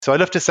So I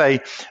love to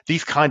say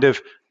these kind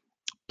of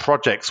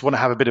projects want to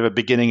have a bit of a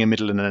beginning, a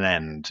middle, and an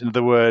end. In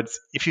other words,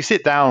 if you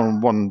sit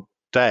down one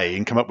day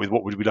and come up with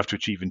what would we love to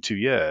achieve in 2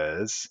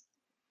 years,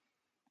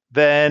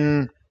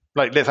 then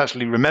let's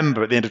actually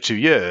remember at the end of 2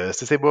 years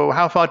to say, well,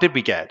 how far did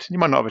we get? You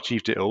might not have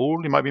achieved it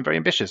all. You might be very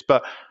ambitious,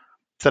 but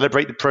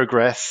celebrate the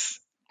progress,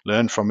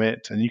 learn from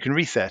it, and you can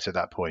reset at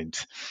that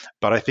point.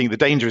 But I think the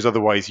danger is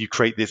otherwise you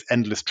create this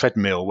endless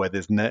treadmill where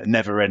there's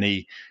never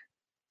any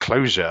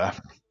closure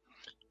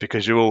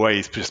because you're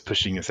always just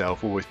pushing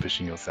yourself, always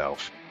pushing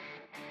yourself.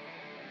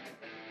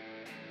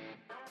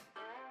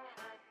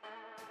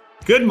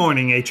 Good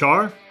morning,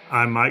 HR.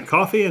 I'm Mike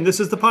Coffey, and this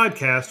is the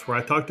podcast where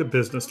I talk to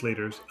business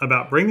leaders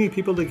about bringing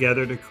people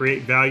together to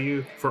create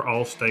value for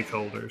all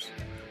stakeholders.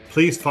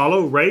 Please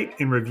follow, rate,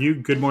 and review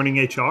Good Morning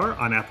HR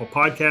on Apple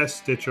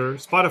Podcasts, Stitcher,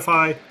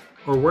 Spotify,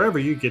 or wherever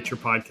you get your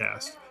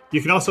podcasts.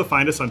 You can also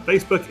find us on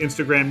Facebook,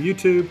 Instagram,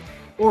 YouTube,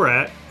 or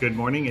at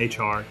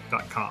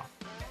goodmorninghr.com.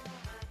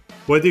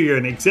 Whether you're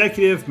an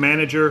executive,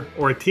 manager,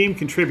 or a team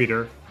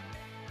contributor,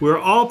 we're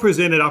all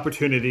presented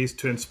opportunities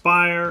to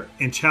inspire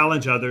and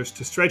challenge others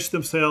to stretch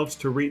themselves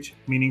to reach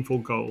meaningful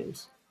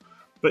goals.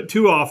 But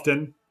too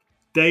often,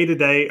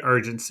 day-to-day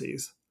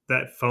urgencies,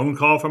 that phone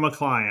call from a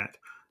client,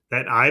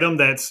 that item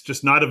that's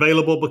just not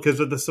available because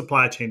of the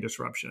supply chain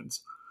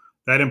disruptions,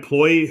 that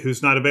employee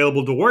who's not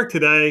available to work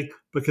today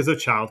because of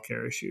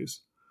childcare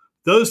issues.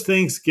 Those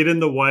things get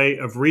in the way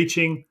of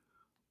reaching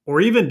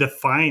or even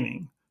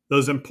defining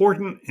those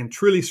important and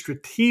truly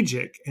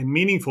strategic and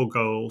meaningful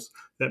goals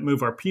that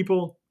move our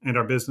people and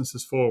our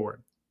businesses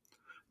forward.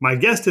 My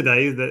guest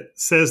today that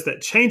says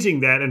that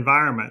changing that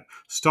environment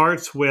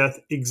starts with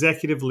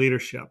executive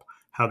leadership,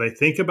 how they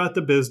think about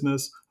the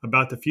business,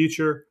 about the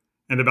future,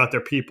 and about their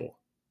people.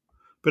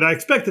 But I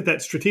expect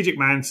that strategic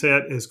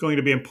mindset is going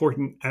to be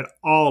important at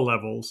all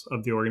levels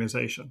of the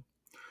organization.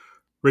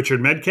 Richard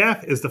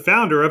Medcalf is the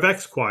founder of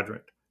X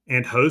Quadrant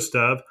and host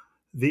of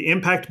the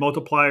Impact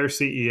Multiplier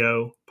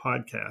CEO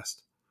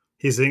podcast.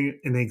 He's an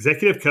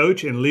executive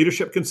coach and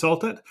leadership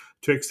consultant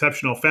to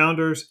exceptional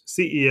founders,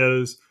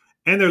 CEOs,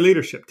 and their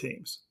leadership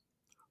teams.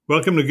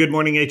 Welcome to Good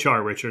Morning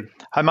HR, Richard.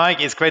 Hi,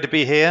 Mike. It's great to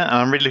be here.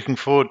 I'm really looking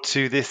forward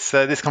to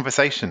this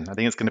conversation. I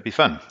think it's going to be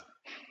fun.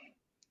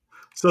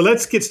 So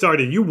let's get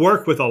started. You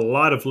work with a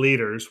lot of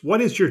leaders.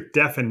 What is your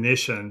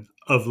definition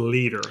of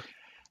leader?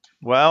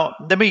 Well,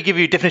 let me give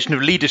you a definition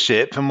of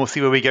leadership and we'll see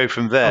where we go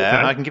from there.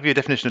 Okay. I can give you a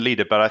definition of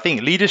leader, but I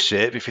think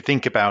leadership, if you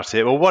think about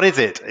it, well, what is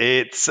it?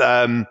 It's,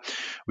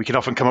 we can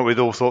often come up with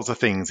all sorts of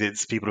things.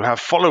 It's people who have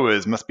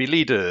followers must be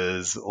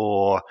leaders,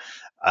 or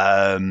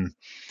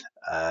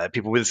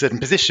people with a certain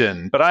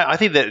position. But I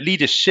think that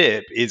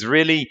leadership is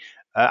really,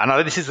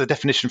 this is a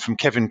definition from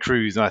Kevin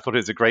Kruse, and I thought it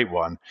was a great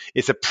one.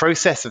 It's a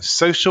process of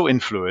social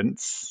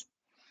influence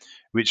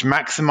which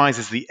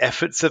maximizes the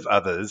efforts of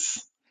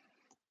others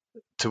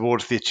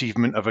towards the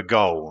achievement of a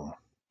goal.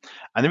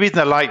 And the reason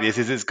I like this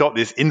is it's got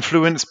this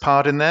influence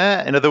part in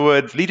there. In other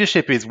words,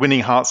 leadership is winning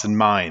hearts and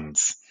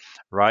minds,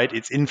 right?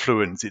 It's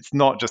influence. It's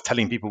not just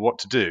telling people what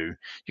to do.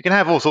 You can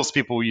have all sorts of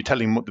people you're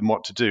telling them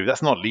what to do.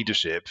 That's not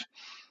leadership.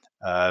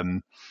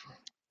 They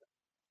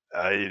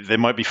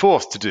might be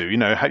forced to do. You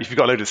know, if you've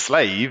got a load of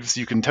slaves,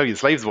 you can tell your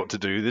slaves what to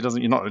do.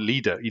 You're not a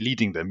leader. You're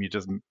leading them. You're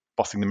just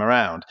bossing them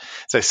around.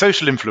 So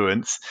social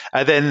influence,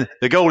 and then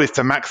the goal is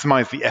to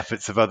maximize the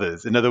efforts of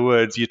others. In other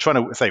words, you're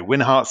trying to say win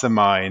hearts and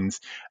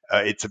minds.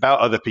 It's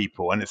about other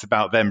people, and it's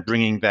about them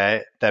bringing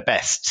their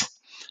best,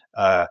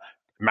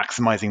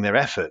 maximizing their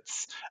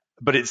efforts.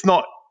 But it's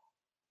not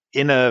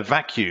in a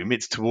vacuum,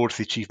 it's towards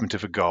the achievement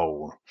of a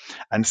goal.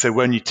 And so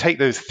when you take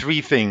those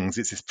three things,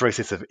 it's this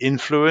process of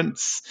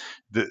influence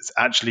that's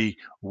actually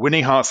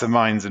winning hearts and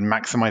minds and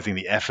maximizing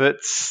the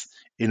efforts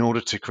in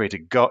order to create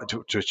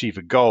to achieve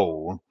a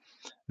goal.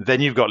 Then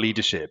you've got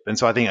leadership. And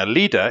so I think a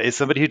leader is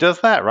somebody who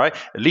does that, right?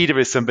 A leader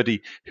is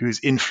somebody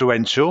who's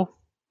influential,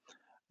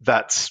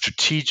 that's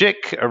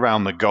strategic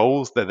around the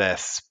goals that they're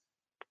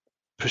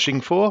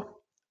pushing for.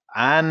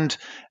 And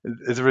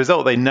as a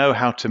result, they know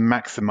how to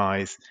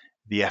maximize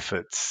the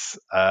efforts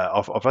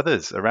of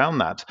others around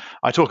that.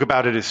 I talk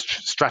about it as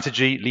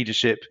strategy,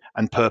 leadership,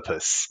 and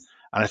purpose.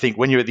 And I think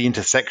when you're at the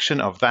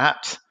intersection of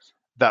that,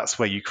 that's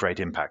where you create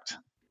impact.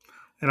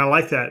 And I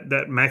like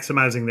that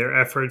maximizing their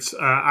efforts.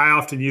 I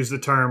often use the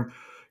term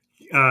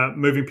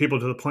moving people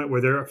to the point where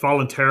they're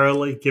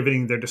voluntarily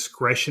giving their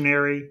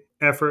discretionary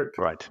effort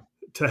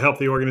to help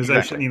the organization.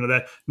 Exactly. You know,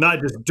 that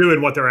not just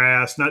doing what they're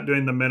asked, not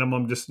doing the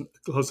minimum, just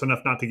close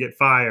enough not to get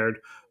fired,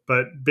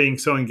 but being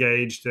so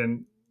engaged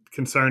and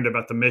concerned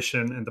about the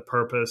mission and the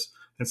purpose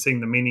and seeing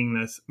the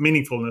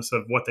meaningfulness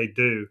of what they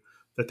do,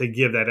 that they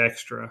give that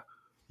extra.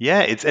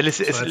 Yeah, it's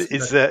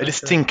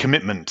eliciting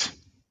commitment.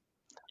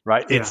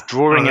 Right, yeah. It's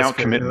drawing out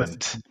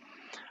commitment.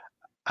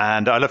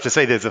 And I love to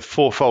say there's a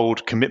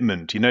fourfold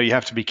commitment. You know, you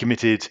have to be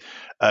committed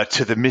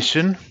to the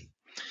mission.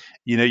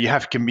 You know, you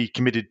have to be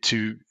committed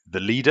to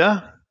the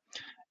leader.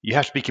 You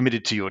have to be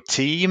committed to your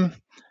team.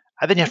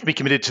 And then you have to be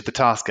committed to the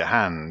task at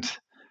hand.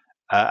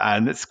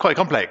 And it's quite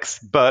complex.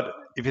 But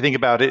if you think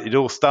about it, it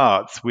all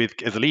starts with,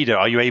 as a leader,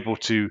 are you able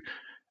to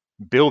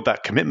build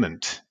that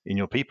commitment in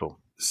your people.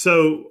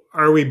 So,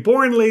 are we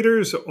born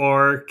leaders,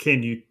 or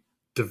can you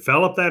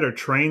develop that or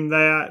train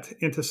that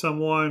into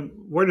someone?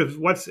 Or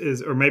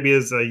maybe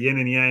is a yin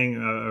and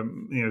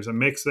yang? There's a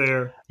mix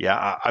there.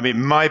 Yeah, I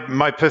mean,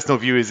 my personal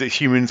view is that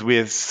humans,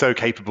 we're so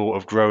capable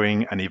of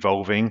growing and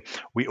evolving.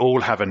 We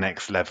all have a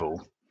next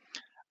level.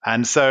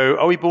 And so,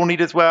 are we born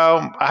leaders?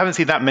 Well, I haven't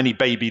seen that many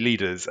baby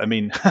leaders. I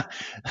mean,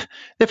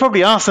 there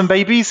probably are some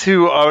babies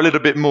who are a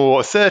little bit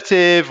more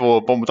assertive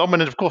or more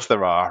dominant. Of course,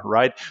 there are,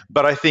 right?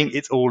 But I think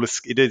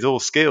it is all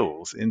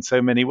skills in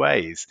so many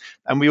ways,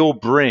 and we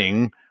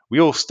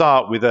all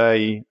start with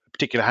a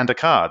particular hand of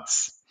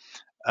cards.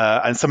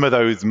 And some of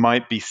those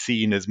might be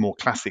seen as more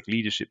classic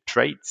leadership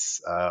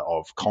traits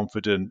of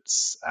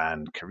confidence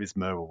and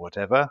charisma or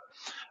whatever.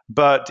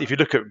 But if you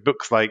look at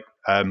books like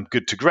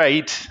Good to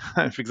Great,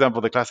 for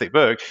example, the classic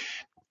book,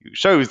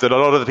 shows that a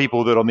lot of the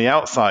people that on the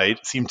outside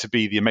seem to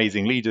be the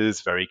amazing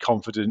leaders, very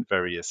confident,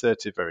 very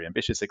assertive, very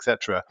ambitious,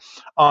 etc.,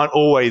 aren't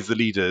always the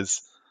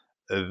leaders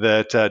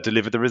that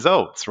deliver the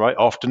results, right?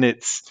 Often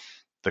it's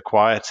the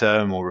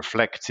quieter, more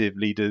reflective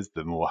leaders,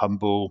 the more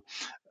humble,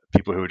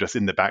 people who are just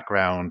in the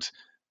background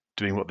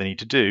doing what they need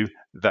to do,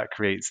 that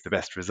creates the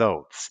best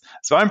results.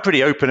 So I'm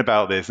pretty open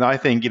about this. And I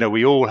think,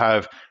 we all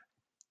have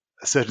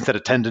a certain set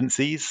of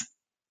tendencies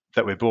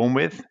that we're born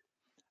with.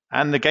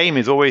 And the game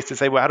is always to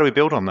say, well, how do we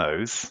build on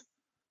those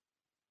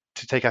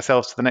to take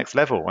ourselves to the next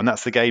level? And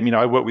that's the game.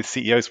 I work with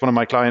CEOs. One of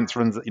my clients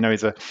runs a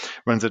 $2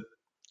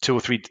 or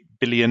 $3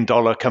 billion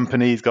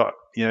company. He's got,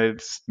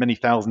 many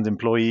thousand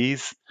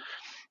employees.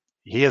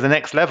 He has a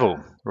next level,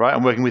 right?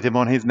 I'm working with him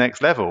on his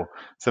next level.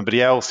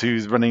 Somebody else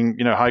who's running,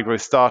 high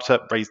growth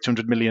startup, raised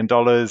 $200 million,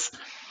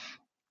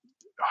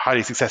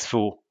 highly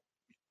successful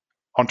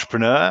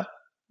entrepreneur.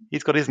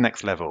 He's got his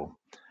next level.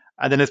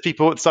 And then as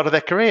people at the start of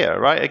their career,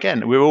 right?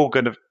 Again, we're all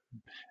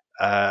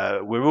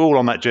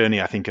on that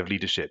journey, I think, of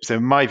leadership. So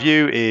my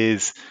view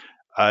is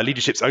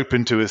leadership's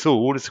open to us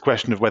all. It's a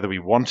question of whether we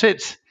want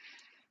it.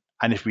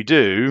 And if we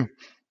do,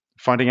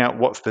 finding out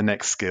what's the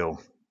next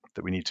skill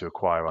that we need to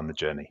acquire on the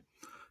journey.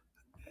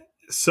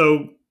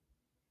 So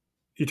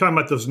you're talking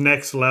about those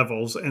next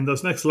levels, and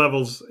those next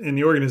levels in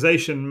the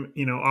organization,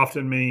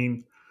 often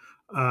mean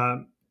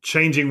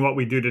changing what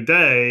we do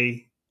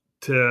today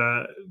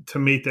to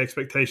meet the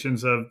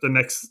expectations of the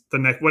next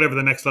whatever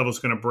the next level is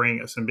going to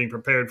bring us, and being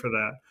prepared for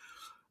that.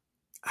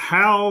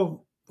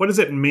 What does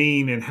it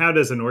mean, and how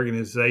does an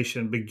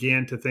organization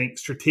begin to think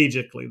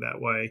strategically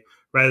that way,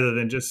 rather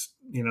than just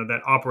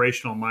that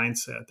operational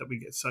mindset that we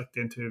get sucked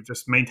into,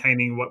 just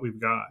maintaining what we've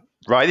got?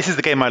 Right. This is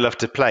the game I love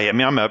to play. I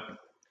mean, I'm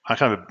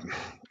kind of a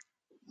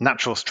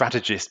natural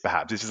strategist,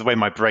 perhaps. This is the way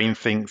my brain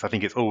thinks. I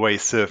think it's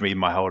always served me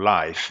my whole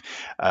life.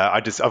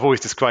 I've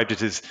always described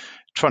it as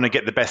trying to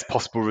get the best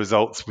possible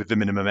results with the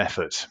minimum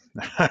effort.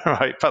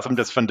 Right. Perhaps I'm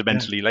just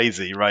fundamentally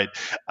lazy, right?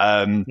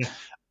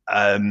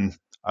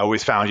 I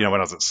always found, when I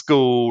was at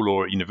school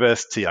or at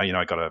university,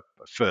 I got a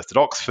first at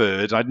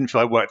Oxford. I didn't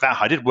feel I worked that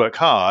hard. I did work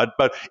hard,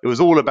 but it was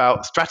all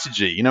about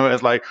strategy. It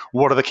was like,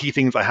 what are the key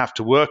things I have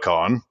to work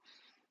on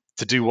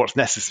to do what's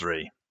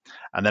necessary?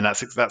 And then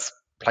that's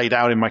played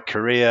out in my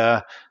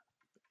career.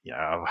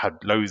 I've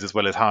had lows as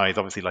well as highs,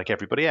 obviously, like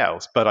everybody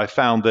else. But I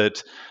found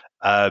that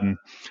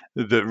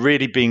that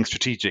really being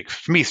strategic,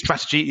 for me,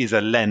 strategy is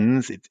a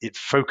lens. It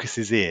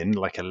focuses in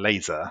like a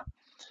laser.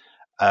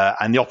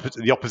 And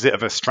the opposite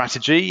of a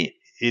strategy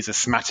is a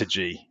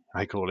smattergy,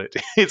 I call it.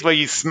 It's where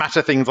you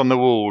smatter things on the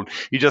wall.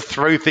 You just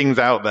throw things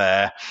out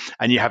there,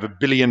 and you have a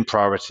billion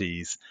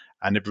priorities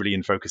and a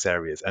billion focus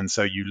areas. And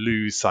so you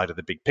lose sight of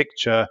the big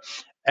picture.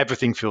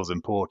 Everything feels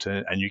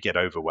important, and you get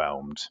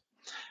overwhelmed.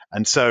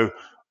 And so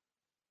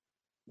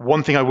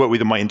one thing I work with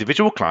in my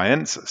individual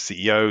clients,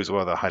 CEOs or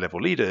other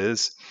high-level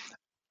leaders,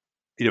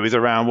 is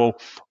around, well,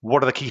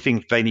 what are the key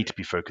things they need to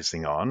be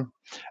focusing on?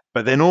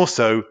 But then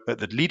also at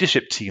the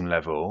leadership team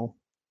level,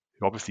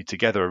 who obviously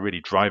together are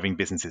really driving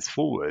businesses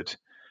forward,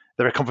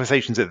 there are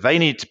conversations that they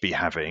need to be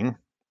having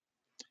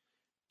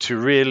to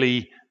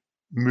really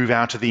move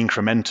out of the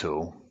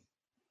incremental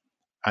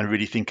and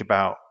really think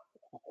about,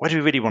 where do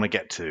we really want to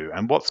get to?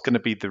 And what's going to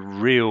be the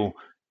real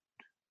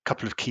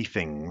couple of key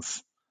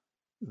things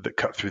that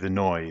cut through the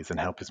noise and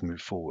help us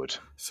move forward?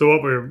 So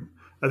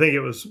I think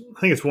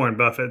it's Warren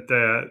Buffett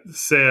that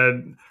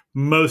said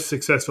most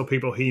successful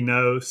people he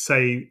knows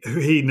say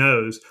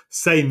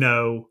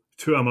no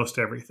to almost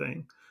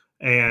everything,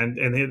 and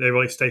they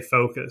really stay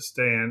focused.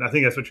 And I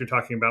think that's what you're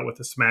talking about with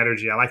the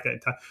smattergy. I like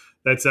that.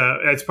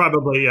 That's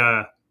probably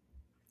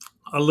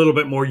a little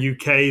bit more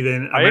UK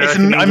than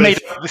American. I made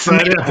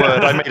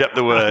up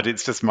the word.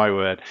 It's just my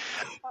word.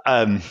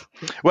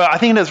 Well, I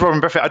think that's Warren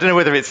Buffett. I don't know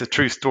whether it's a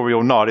true story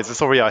or not. It's a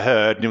story I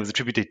heard, and it was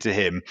attributed to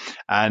him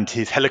and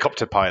his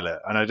helicopter pilot.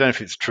 And I don't know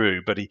if it's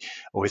true, but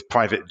his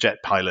private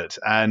jet pilot.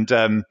 And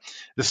the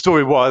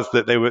story was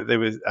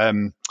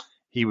that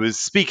he was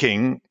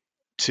speaking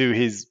to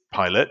his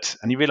pilot,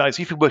 and he realized,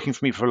 you've been working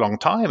for me for a long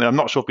time, and I'm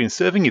not sure I've been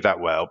serving you that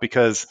well,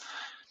 because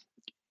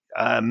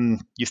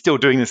you're still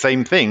doing the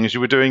same thing as you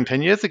were doing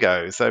 10 years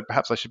ago. So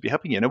perhaps I should be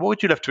helping you. Now, what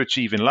would you love to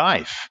achieve in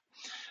life?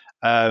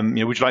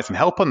 would you like some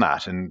help on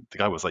that? And the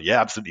guy was like,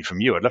 yeah, absolutely,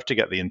 from you. I'd love to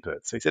get the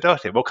input. So he said,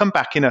 okay, well, come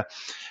back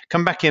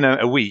in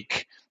a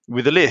week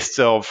with a list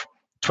of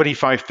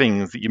 25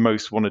 things that you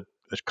most want to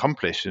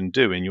accomplish and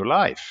do in your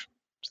life.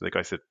 So the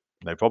guy said,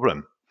 no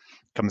problem.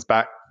 Comes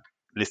back,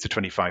 list of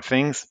 25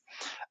 things.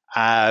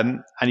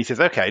 And he says,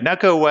 okay, now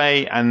go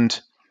away and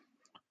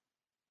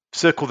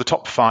circle the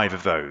top 5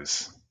 of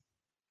those.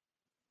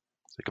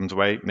 So he comes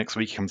away, next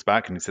week he comes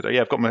back and he said, oh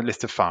yeah, I've got my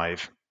list of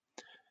 5.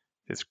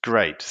 It's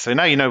great. So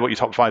now you know what your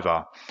top 5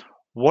 are.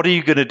 What are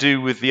you going to do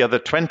with the other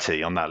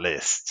 20 on that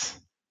list?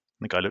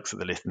 And the guy looks at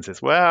the list and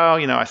says, well,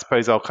 I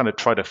suppose I'll kind of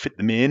try to fit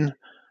them in,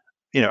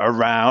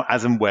 around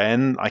as and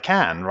when I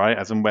can, right?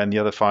 As and when the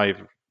other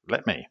 5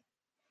 let me. And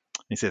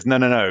he says,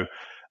 no.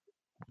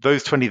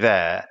 Those 20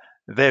 there,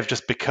 they've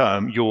just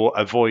become your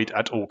avoid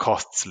at all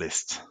costs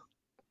list.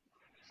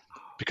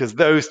 Because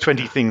those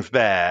 20 things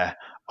there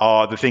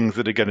are the things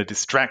that are going to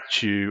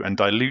distract you and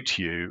dilute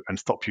you and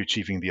stop you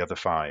achieving the other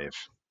 5.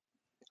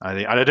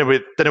 I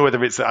don't know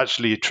whether it's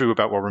actually true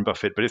about Warren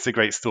Buffett, but it's a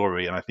great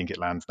story, and I think it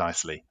lands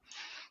nicely.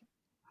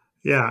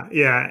 Yeah.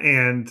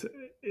 And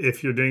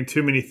if you're doing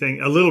too many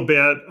things, a little bit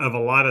of a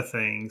lot of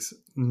things,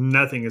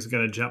 nothing is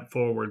going to jump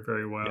forward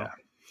very well. Yeah,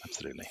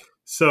 absolutely.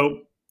 So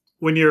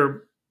when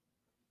we're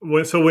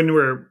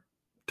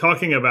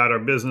talking about our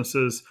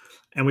businesses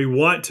and we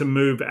want to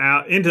move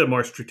out into a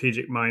more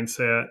strategic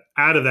mindset,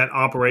 out of that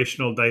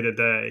operational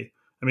day-to-day,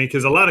 I mean,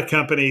 because a lot of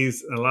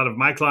companies and a lot of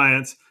my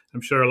clients,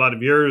 I'm sure a lot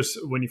of yours,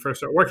 when you first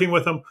start working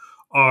with them,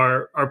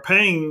 are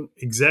paying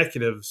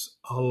executives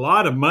a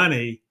lot of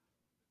money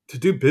to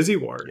do busy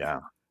work. Yeah.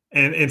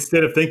 And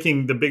instead of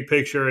thinking the big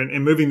picture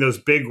and moving those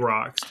big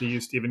rocks, to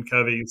use Stephen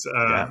Covey's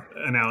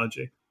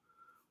analogy.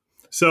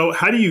 So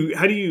how do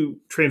you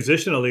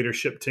transition a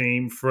leadership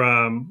team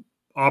from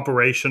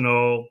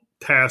operational,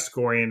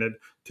 task-oriented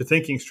to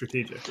thinking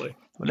strategically?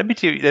 Well, let me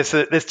tell you,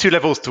 there's 2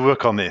 levels to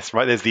work on this,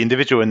 right? There's the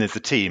individual and there's the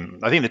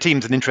team. I think the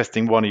team's an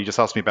interesting one. You just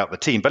asked me about the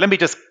team, but let me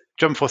just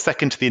jump for a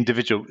second to the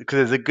individual, because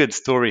there's a good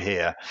story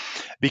here.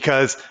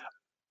 Because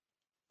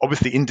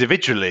obviously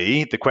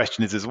individually, the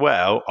question is as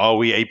well, are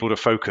we able to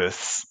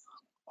focus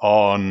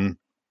on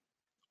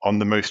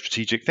the most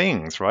strategic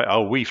things, right?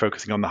 Are we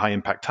focusing on the high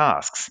impact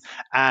tasks?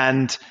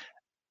 And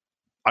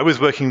I was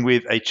working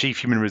with a chief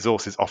human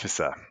resources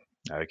officer,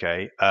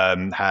 okay,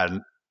 had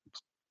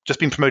just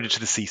been promoted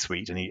to the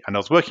C-suite, and I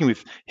was working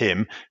with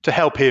him to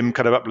help him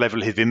kind of up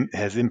level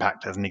his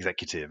impact as an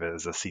executive,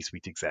 as a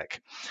C-suite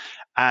exec.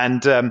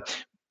 And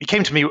he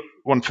came to me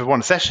for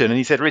one session, and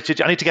he said,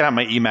 "Richard, I need to get out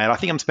my email. I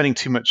think I'm spending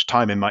too much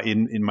time in my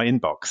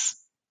inbox.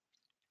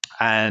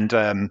 And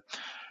can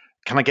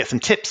I get some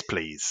tips,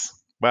 please?"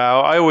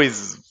 Well, I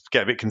always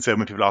get a bit concerned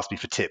when people ask me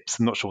for tips.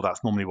 I'm not sure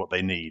that's normally what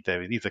they need.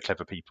 These are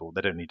clever people. They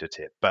don't need a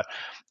tip. But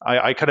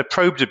I kind of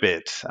probed a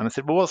bit, and I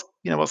said, well,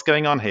 what's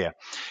going on here?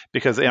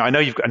 Because I know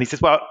you've got, and he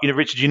says, well,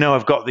 Richard,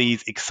 I've got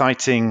these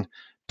exciting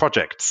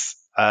projects,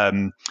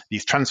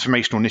 these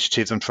transformational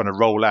initiatives I'm trying to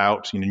roll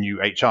out,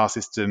 new HR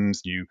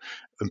systems, new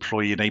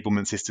employee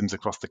enablement systems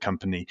across the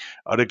company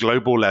at a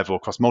global level,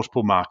 across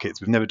multiple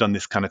markets. We've never done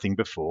this kind of thing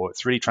before.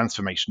 It's really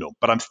transformational,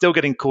 but I'm still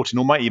getting caught in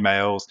all my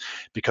emails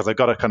because I've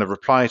got to kind of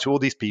reply to all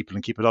these people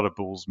and keep a lot of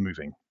balls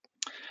moving.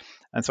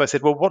 And so I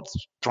said, well,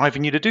 what's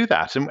driving you to do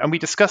that? And we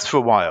discussed for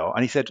a while,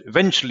 and he said,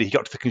 eventually he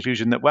got to the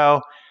conclusion that,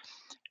 well,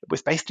 it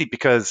was basically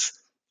because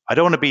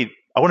I want to be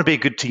a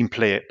good team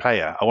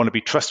player. I want to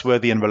be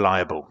trustworthy and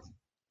reliable.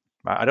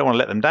 I don't want to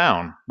let them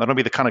down. I don't want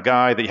to be the kind of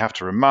guy that you have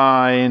to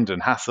remind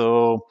and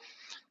hassle.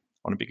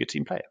 I want to be a good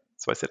team player.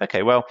 So I said,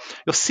 okay, well,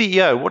 your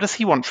CEO, what does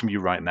he want from you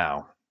right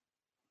now?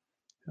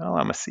 Oh,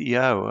 I'm a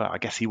CEO. I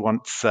guess he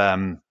wants,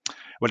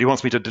 he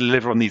wants me to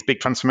deliver on these big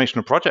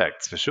transformational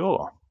projects for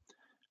sure.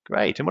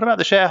 Great. And what about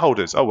the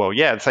shareholders? Oh, well,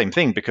 yeah, the same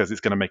thing, because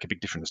it's going to make a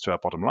big difference to our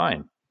bottom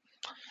line.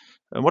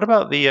 And what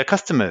about the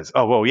customers?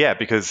 Oh, well, yeah,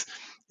 because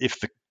if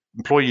the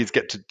employees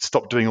get to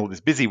stop doing all this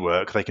busy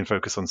work, they can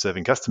focus on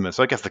serving customers.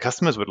 So I guess the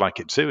customers would like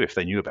it too if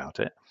they knew about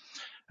it.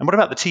 And what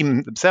about the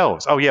team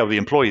themselves? Oh, yeah, well, the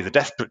employees are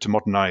desperate to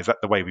modernize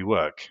the way we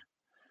work.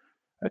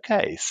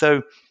 Okay,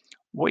 so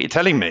what you're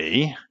telling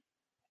me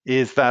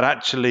is that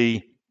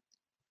actually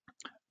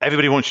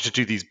everybody wants you to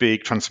do these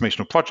big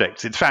transformational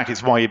projects. In fact,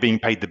 it's why you're being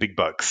paid the big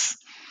bucks.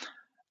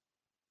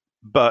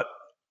 But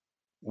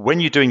when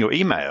you're doing your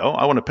email,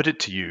 I want to put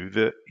it to you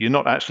that you're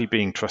not actually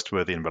being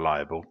trustworthy and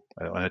reliable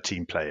and a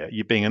team player.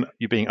 You're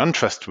being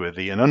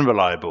untrustworthy and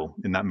unreliable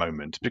in that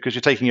moment because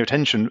you're taking your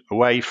attention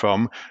away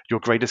from your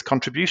greatest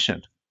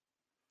contribution.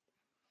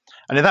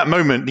 And in that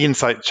moment, the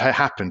insight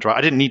happened, right?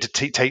 I didn't need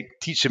to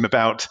teach him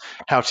about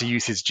how to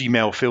use his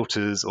Gmail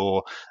filters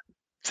or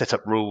set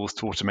up rules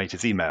to automate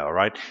his email,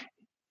 right?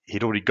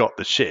 He'd already got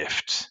the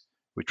shift,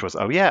 which was,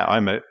 oh yeah,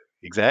 I'm a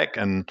exec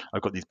and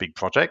I've got these big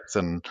projects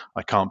and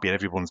I can't be at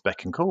everyone's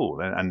beck and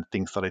call, and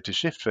things started to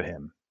shift for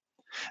him.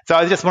 So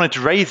I just wanted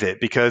to raise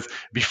it because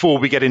before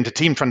we get into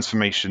team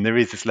transformation, there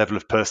is this level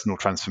of personal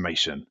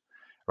transformation,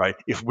 right?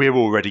 If we're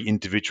already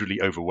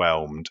individually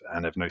overwhelmed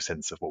and have no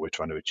sense of what we're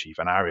trying to achieve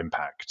and our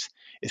impact,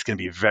 it's going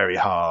to be very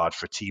hard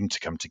for a team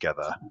to come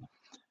together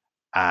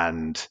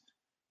and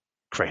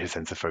create a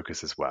sense of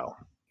focus as well.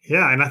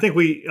 Yeah, and I think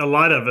a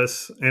lot of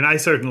us, and I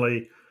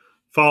certainly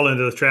fall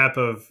into the trap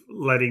of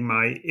letting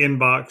my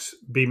inbox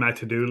be my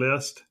to-do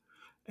list,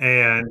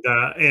 and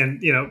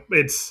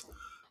it's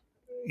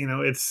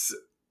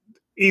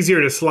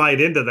easier to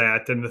slide into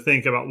that than to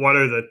think about what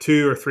are the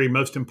 2 or 3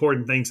 most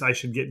important things I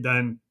should get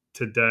done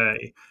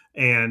today,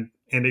 and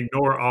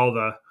ignore all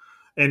the,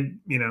 and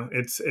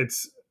it's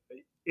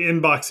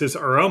inboxes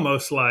are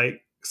almost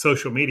like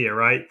social media,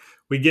 right?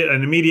 We get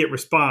an immediate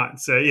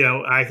response.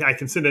 I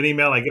can send an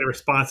email, I get a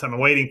response, I'm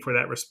waiting for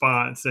that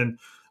response, and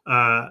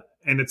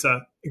it's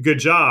a good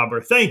job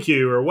or thank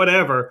you or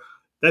whatever.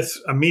 That's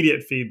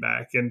immediate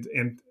feedback, and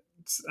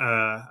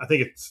I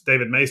think it's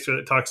David Maister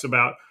that talks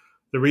about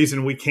the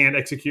reason we can't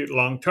execute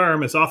long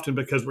term is often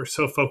because we're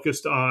so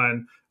focused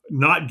on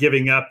not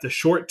giving up the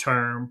short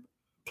term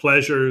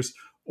pleasures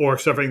or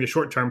suffering the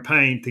short term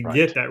pain to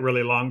get that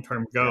really long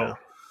term goal. Yeah.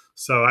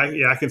 So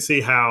I can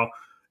see how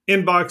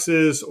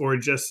inboxes or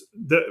just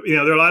there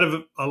are a lot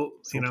of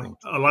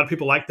a lot of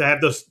people like to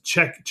have those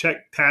check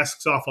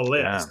tasks off a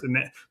list, and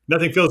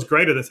nothing feels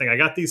greater than saying I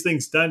got these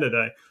things done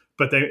today.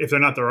 But if they're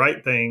not the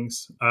right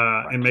things,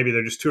 and maybe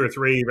they're just 2 or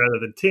 3 rather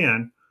than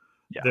 10.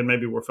 Yeah. Then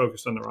maybe we're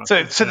focused on the wrong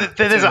thing. So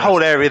there's a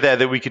whole area there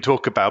that we could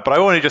talk about, but I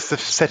want to just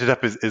set it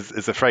up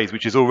as a phrase,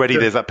 which is already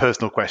there's that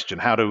personal question.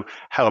 How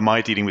am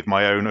I dealing with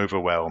my own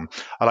overwhelm?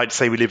 I like to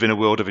say we live in a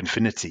world of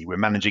infinity. We're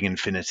managing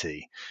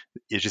infinity.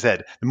 As you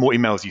said, the more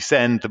emails you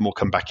send, the more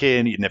come back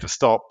in. It never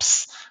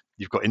stops.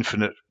 You've got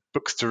infinite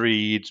books to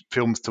read,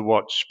 films to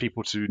watch,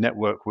 people to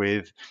network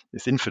with.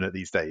 It's infinite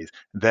these days.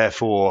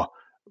 Therefore,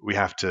 we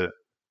have to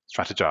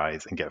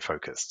strategize and get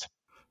focused.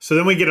 So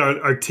then we get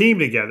our team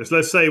together. So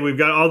let's say we've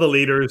got all the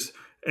leaders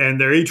and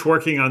they're each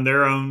working on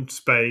their own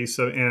space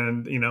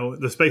and,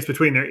 the space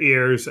between their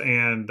ears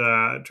and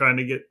trying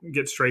to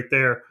get straight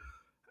there.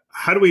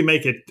 How do we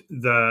make it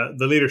the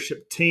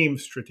leadership team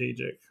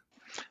strategic?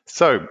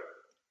 So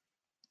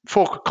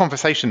 4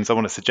 conversations I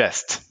want to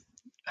suggest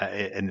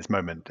in this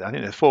moment. I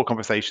think there's 4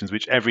 conversations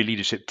which every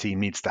leadership team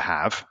needs to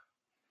have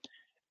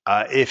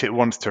if it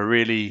wants to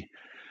really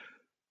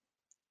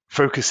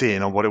focus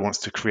in on what it wants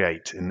to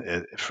create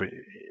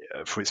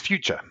for its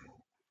future.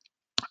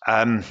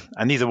 And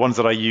these are ones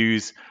that I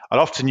use.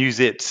 I'll often use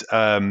it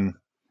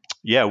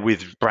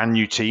with brand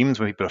new teams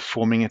when people are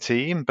forming a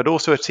team, but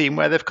also a team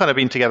where they've kind of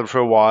been together for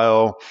a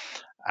while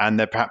and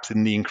they're perhaps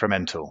in the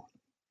incremental.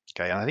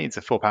 Okay, and I think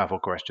it's 4 powerful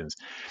questions.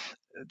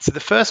 So the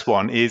first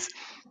one is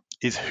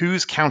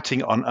who's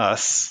counting on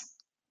us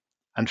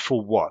and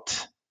for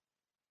what?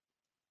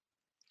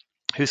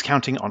 Who's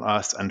counting on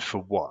us and for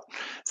what?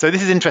 So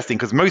this is interesting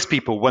because most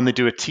people, when they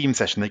do a team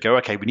session, they go,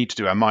 okay, we need to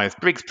do our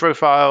Myers-Briggs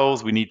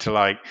profiles. We need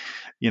to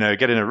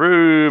get in a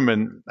room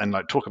and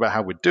talk about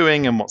how we're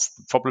doing and what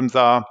the problems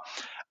are.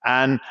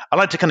 And I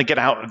like to kind of get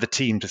out of the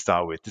team to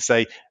start with, to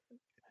say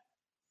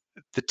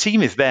the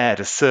team is there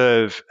to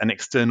serve an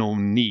external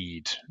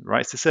need,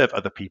 right? It's to serve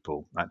other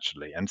people,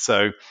 actually. And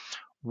so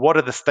what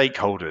are the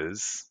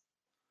stakeholders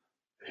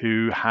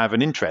who have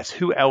an interest?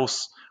 Who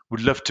else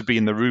would love to be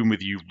in the room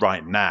with you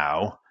right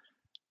now,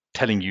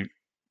 telling you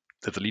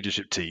as a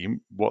leadership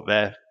team what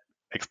their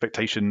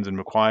expectations and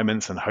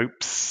requirements and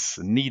hopes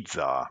and needs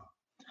are?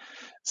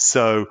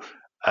 So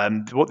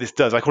what this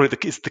does, I call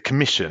it it's the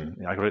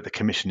commission. I call it the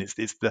commission. It's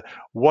the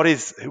what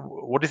is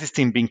this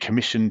team being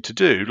commissioned to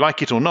do?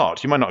 Like it or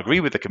not, you might not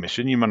agree with the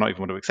commission. You might not even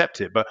want to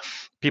accept it, but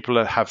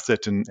people have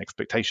certain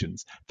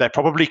expectations. They're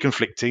probably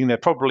conflicting. They're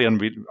probably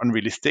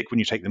unrealistic when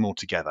you take them all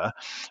together.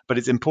 But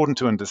it's important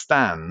to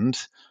understand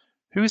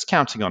who's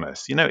counting on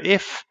us.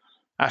 If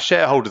our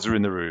shareholders are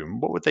in the room,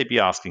 what would they be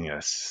asking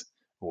us?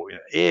 Or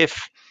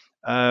if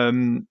our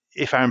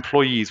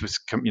employees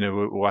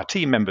or our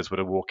team members were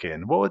to walk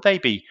in, what would they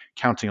be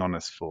counting on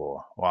us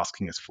for or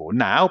asking us for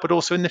now, but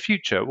also in the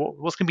future?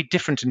 What's going to be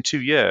different in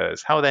 2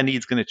 years? How are their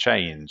needs going to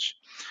change?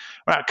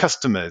 Or our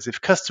customers, if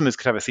customers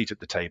could have a seat at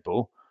the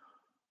table,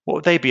 what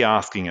would they be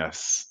asking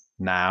us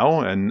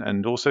now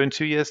and also in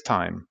 2 years'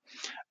 time?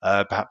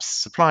 Perhaps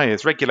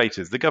suppliers,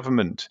 regulators, the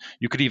government.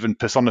 You could even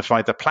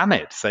personify the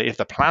planet. Say if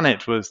the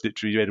planet was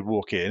literally able to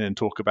walk in and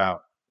talk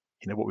about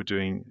what we're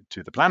doing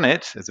to the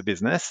planet as a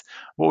business,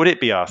 what would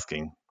it be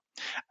asking?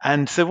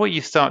 And so what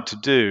you start to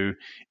do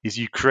is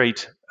you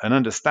create an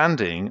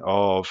understanding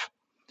of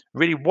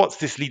really what's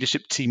this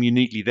leadership team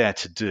uniquely there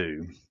to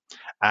do.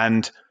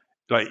 And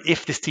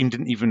if this team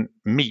didn't even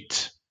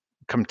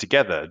come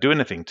together, do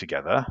anything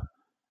together,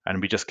 and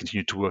we just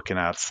continue to work in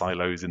our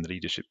silos in the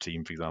leadership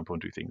team, for example,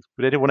 and do things,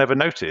 would anyone ever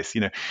notice?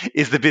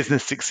 Is the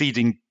business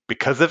succeeding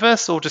because of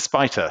us or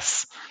despite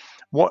us?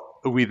 What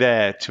are we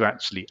there to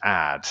actually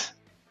add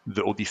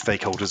that all these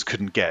stakeholders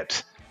couldn't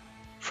get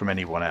from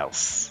anyone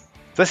else?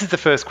 So this is the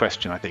first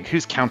question, I think.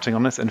 Who's counting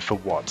on us and for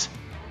what?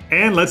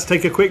 And let's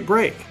take a quick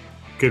break.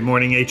 Good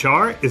Morning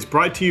HR is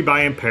brought to you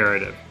by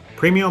Imperative,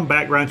 premium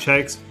background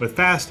checks with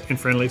fast and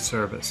friendly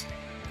service.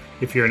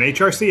 If you're an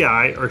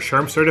HRCI or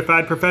SHRM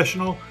certified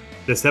professional,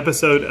 this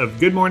episode of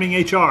Good Morning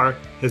HR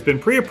has been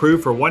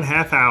pre-approved for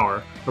 1/2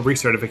 hour of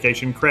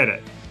recertification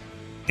credit.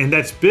 and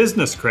that's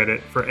business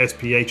credit for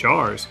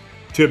SPHRs.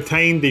 To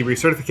obtain the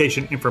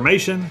recertification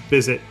information,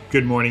 visit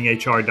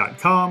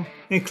goodmorninghr.com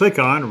and click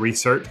on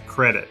Recert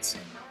Credits.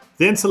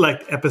 Then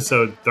select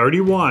episode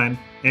 31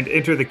 and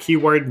enter the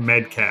keyword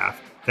MEDCALF.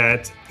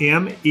 That's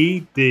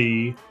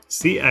MEDCALF.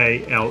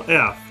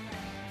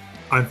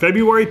 On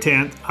February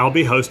 10th, I'll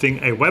be hosting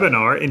a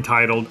webinar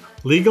entitled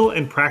Legal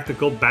and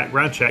Practical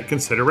Background Check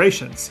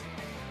Considerations.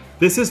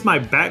 This is my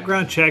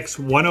Background Checks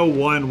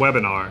 101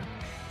 webinar,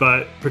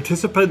 but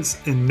participants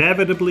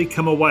inevitably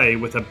come away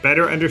with a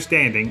better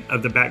understanding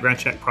of the background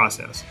check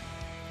process.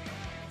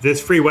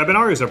 This free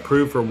webinar is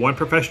approved for 1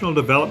 professional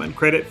development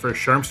credit for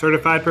SHRM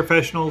certified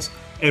professionals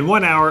and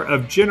 1 hour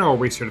of general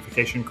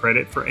recertification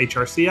credit for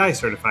HRCI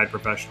certified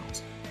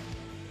professionals.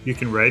 You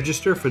can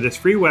register for this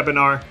free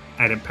webinar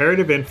at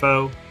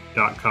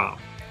imperativeinfo.com.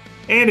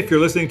 And if you're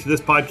listening to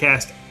this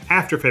podcast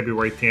after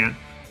February 10th,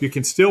 you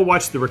can still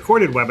watch the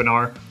recorded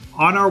webinar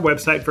on our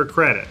website for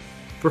credit,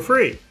 for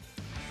free.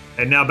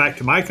 And now back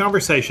to my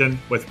conversation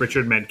with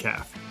Richard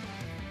Medcalf.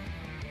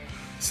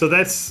 So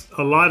that's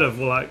a lot of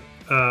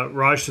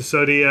Raj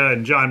Sisodia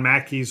and John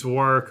Mackey's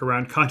work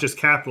around conscious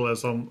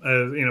capitalism,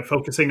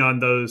 focusing on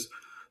those.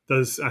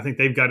 I think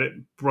they've got it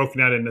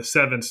broken out into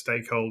 7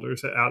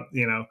 stakeholders: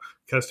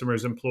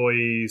 customers,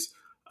 employees,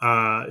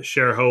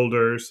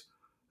 shareholders,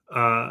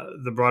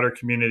 the broader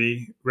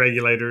community,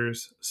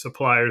 regulators,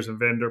 suppliers and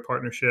vendor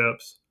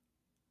partnerships,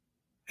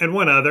 and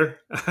one other.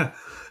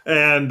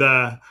 And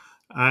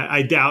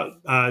I doubt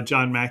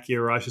John Mackey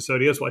or Raj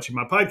Sisodia is watching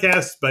my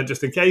podcast, but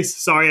just in case,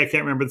 sorry, I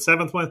can't remember the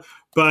 7th one.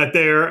 But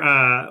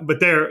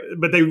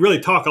they really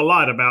talk a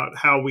lot about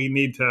how we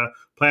need to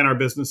plan our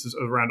businesses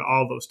around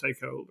all those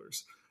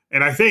stakeholders.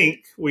 And I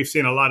think we've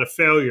seen a lot of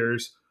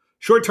failures,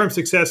 short-term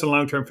success and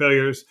long-term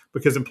failures,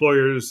 because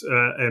employers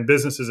and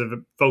businesses have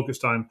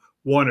focused on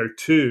 1 or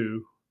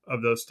 2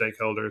 of those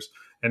stakeholders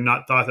and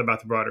not thought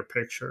about the broader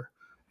picture.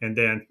 And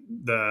then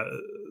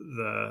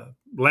the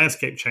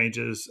landscape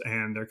changes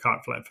and they're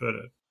caught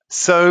flat-footed.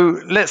 So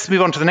let's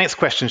move on to the next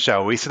question,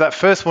 shall we? So that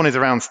first one is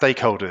around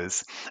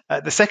stakeholders.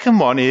 The second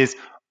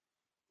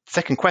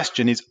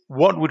question is,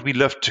 what would we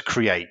love to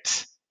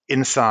create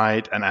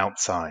inside and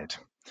outside?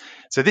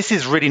 So this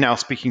is really now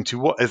speaking to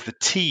what is the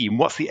team,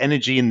 what's the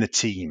energy in the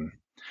team?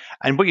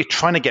 And what you're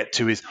trying to get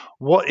to is,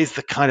 what is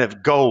the kind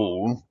of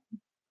goal,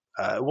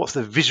 what's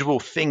the visual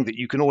thing that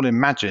you can all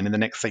imagine in the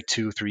next, say,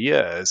 2 or 3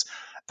 years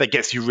that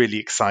gets you really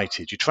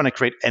excited? You're trying to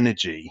create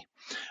energy.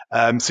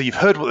 So you've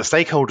heard what the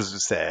stakeholders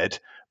have said,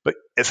 but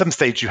at some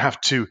stage you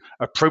have to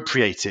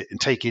appropriate it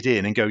and take it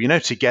in and go,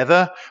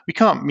 together we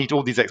can't meet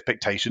all these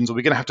expectations, or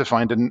we're going to have to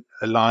find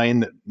a line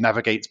that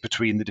navigates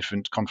between the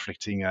different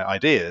conflicting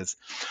ideas.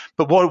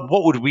 But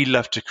what would we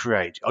love to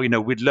create?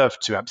 We'd love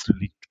to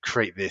absolutely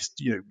create this,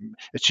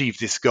 achieve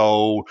this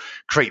goal,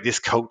 create this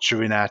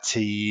culture in our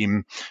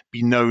team,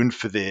 be known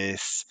for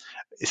this.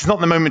 It's not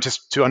the moment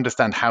to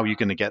understand how you're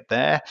going to get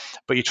there,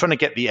 but you're trying to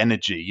get the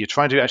energy. You're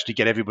trying to actually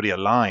get everybody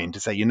aligned to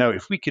say,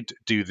 if we could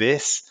do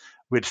this,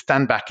 we'd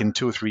stand back in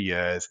 2 or 3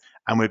 years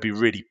and we'd be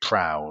really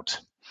proud.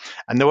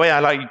 And the way I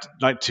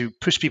like to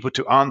push people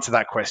to answer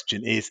that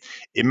question is,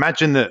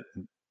 imagine that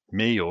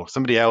me or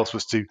somebody else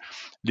was to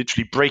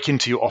literally break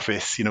into your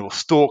office, or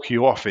stalk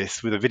your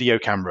office with a video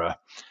camera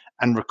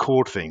and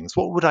record things.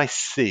 What would I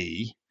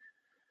see?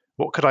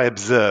 What could I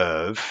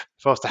observe?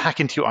 If I was to hack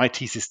into your IT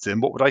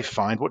system, what would I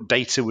find? What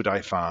data would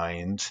I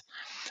find?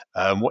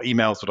 What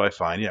emails would I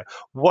find?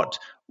 What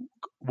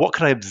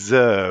can I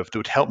observe that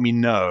would help me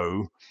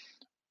know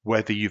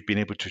whether you've been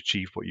able to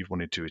achieve what you've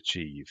wanted to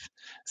achieve?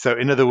 So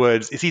in other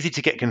words, it's easy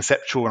to get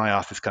conceptual when I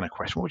ask this kind of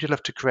question. What would you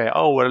love to create?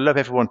 Oh, well, I'd love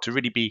everyone to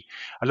really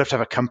I'd love to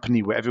have a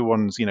company where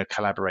everyone's,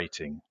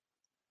 collaborating.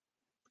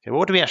 Okay,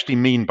 what do we actually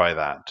mean by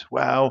that?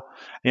 Well,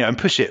 and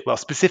push it. Well,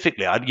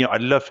 specifically, I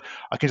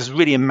can just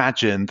really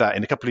imagine that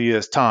in a couple of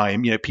years'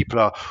 time, people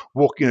are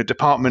walking,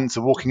 departments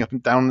are walking up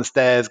and down the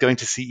stairs, going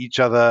to see each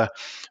other,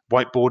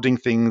 whiteboarding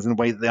things in a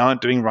way that they aren't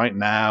doing right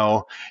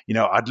now.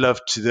 I'd love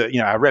to,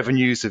 our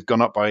revenues have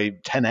gone up by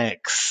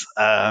 10x.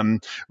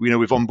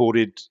 We've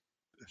onboarded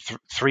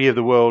 3 of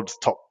the world's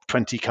top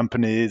 20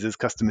 companies as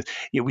customers.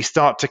 We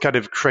start to kind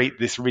of create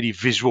this really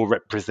visual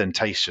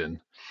representation.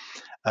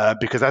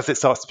 Because as it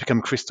starts to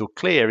become crystal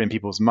clear in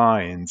people's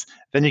minds,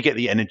 then you get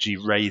the energy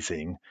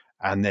raising,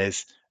 and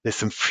there's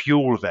some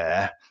fuel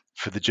there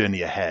for the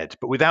journey ahead.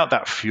 But without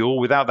that fuel,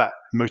 without that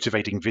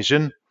motivating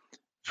vision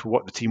for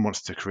what the team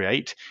wants to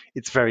create,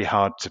 it's very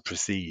hard to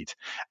proceed.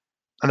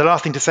 And the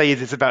last thing to say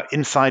is it's about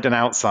inside and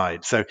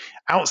outside. So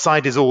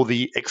outside is all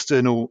the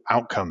external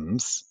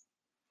outcomes,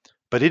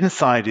 but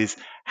inside is,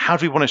 how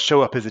do we want to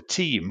show up as a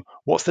team?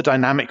 What's the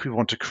dynamic we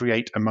want to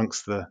create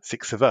amongst the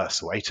 6 of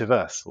us, or 8 of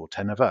us, or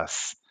 10 of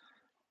us?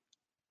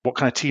 What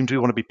kind of team do we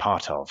want to be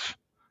part of?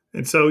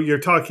 And so you're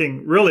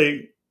talking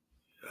really,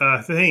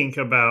 think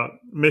about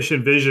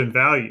mission, vision,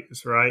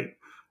 values, right?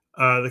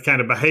 The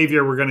kind of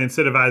behavior we're going to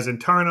incentivize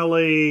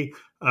internally,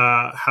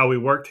 how we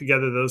work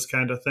together, those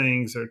kind of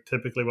things are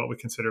typically what we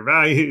consider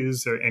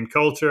values and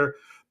culture.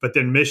 But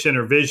then mission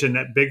or vision,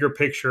 that bigger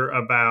picture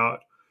about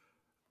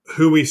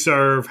who we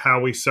serve,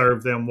 how we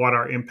serve them, what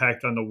our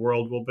impact on the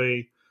world will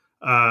be.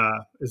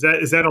 Is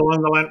that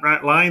along the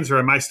right lines, or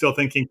am I still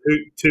thinking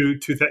two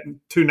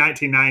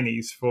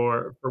 1990s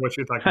for what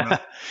you're talking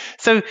about?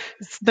 So,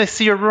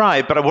 so you're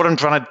right, but what I'm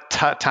trying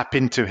to tap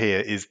into here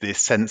is this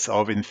sense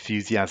of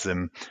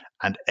enthusiasm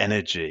and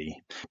energy,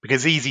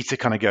 because it's easy to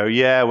kind of go,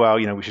 yeah, well,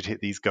 we should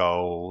hit these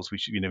goals. We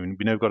should, we know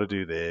we've got to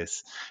do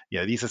this.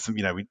 Yeah, these are some,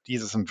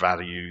 these are some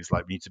values,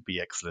 like we need to be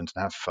excellent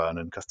and have fun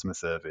and customer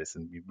service,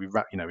 and we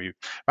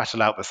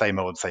rattle out the same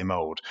old, same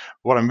old.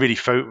 What I'm really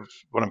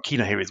what I'm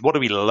keen on here is, what do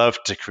we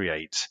love to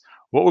create?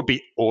 What would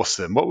be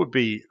awesome? What would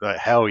be like,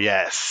 hell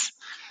yes?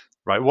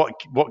 Right,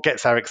 what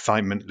gets our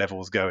excitement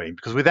levels going?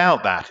 Because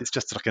without that, it's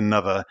just like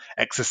another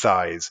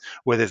exercise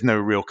where there's no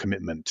real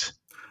commitment.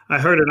 I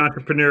heard an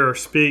entrepreneur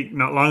speak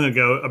not long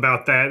ago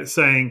about that,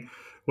 saying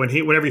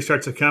whenever he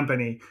starts a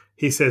company,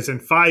 he says, in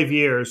 5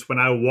 years, when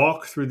I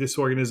walk through this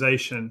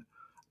organization,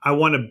 I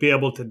want to be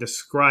able to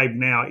describe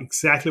now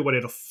exactly what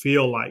it'll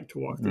feel like to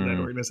walk through that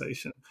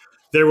organization.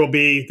 There will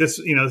be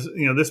this,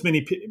 this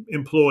many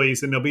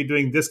employees, and they'll be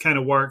doing this kind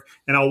of work.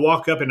 And I'll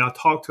walk up and I'll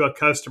talk to a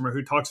customer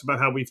who talks about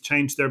how we've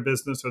changed their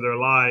business or their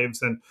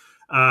lives, and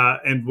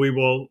we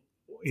will,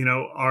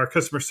 our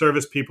customer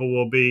service people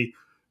will be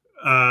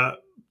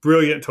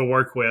brilliant to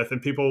work with,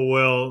 and people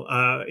will,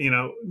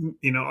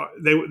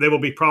 they will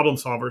be problem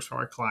solvers for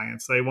our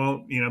clients. They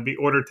won't, be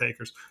order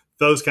takers.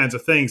 Those kinds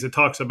of things. It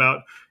talks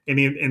about,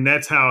 and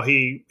that's how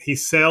he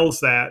sells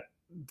that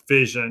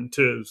vision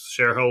to his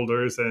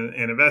shareholders and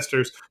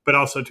investors, but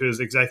also to his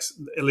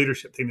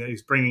leadership team that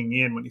he's bringing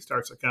in when he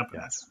starts a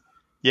company. Yes.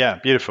 Yeah,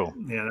 beautiful.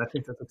 Yeah, I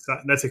think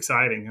that's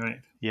exciting,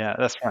 right? Yeah,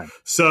 that's right.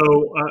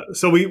 So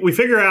we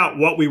figure out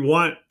what we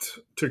want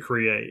to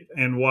create,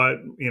 and what,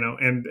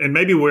 and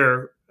maybe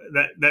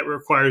that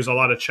requires a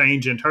lot of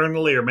change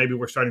internally, or maybe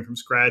we're starting from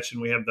scratch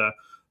and we have the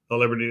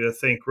liberty to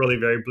think really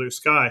very blue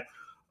sky.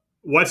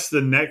 What's the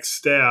next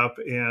step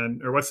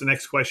or what's the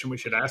next question we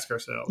should ask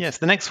ourselves? Yes,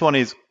 the next one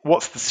is,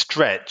 what's the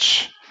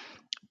stretch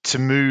to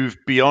move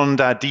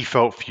beyond our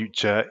default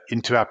future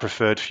into our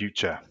preferred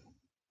future?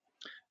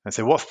 And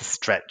so what's the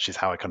stretch is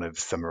how I kind of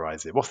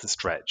summarize it. What's the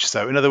stretch?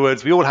 So in other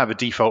words, we all have a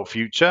default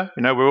future.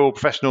 We're all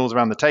professionals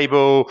around the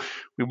table.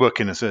 We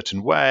work in a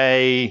certain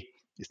way.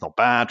 It's not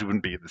bad. We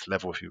wouldn't be at this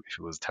level if it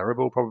was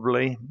terrible,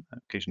 probably.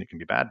 Occasionally it can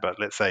be bad, but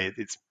let's say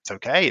it's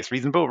okay. It's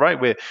reasonable, right?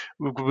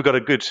 We've got a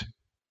good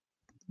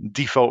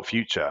default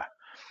future.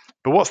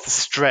 But what's the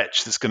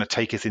stretch that's going to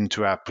take us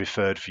into our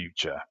preferred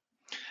future?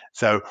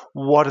 So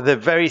what are the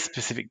very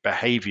specific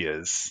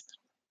behaviors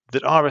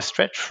that are a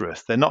stretch for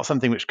us? They're not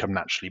something which come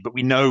naturally, but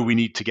we know we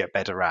need to get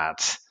better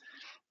at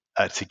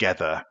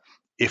together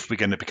if we're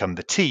going to become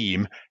the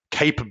team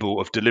capable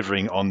of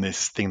delivering on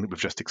this thing that we've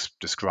just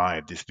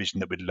described, this vision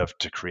that we'd love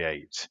to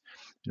create.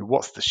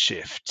 What's the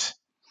shift?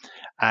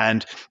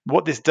 And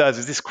what this does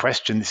is this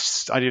question,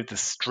 this idea of the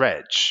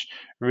stretch,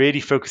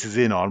 really focuses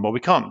in on, well, we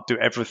can't do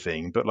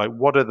everything, but like,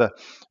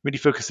 really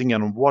focusing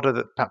on what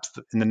are perhaps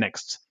in the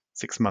next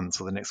 6 months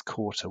or the next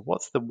quarter,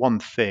 what's the one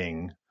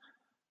thing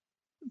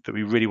that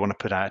we really want to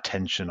put our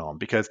attention on?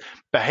 Because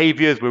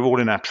behaviors, we're all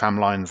in our tram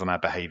lines on our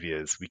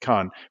behaviors. We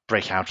can't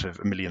break out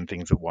of a million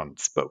things at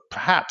once. But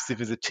perhaps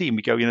if as a team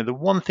we go, the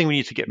one thing we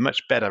need to get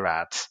much better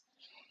at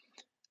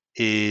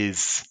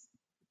is,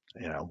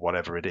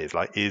 whatever it is,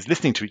 is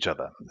listening to each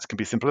other. This can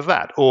be as simple as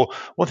that. Or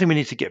one thing we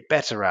need to get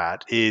better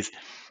at is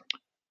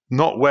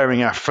not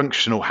wearing our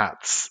functional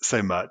hats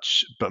so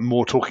much, but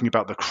more talking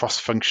about the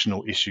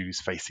cross-functional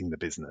issues facing the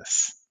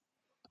business.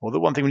 Or the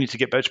one thing we need to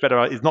get much better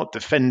at is not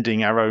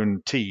defending our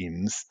own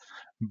teams,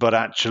 but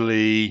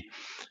actually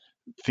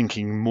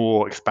thinking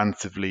more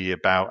expansively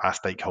about our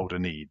stakeholder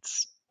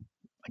needs.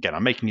 Again,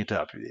 I'm making it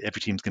up.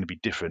 Every team's going to be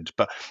different,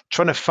 but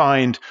trying to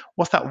find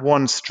what's that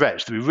one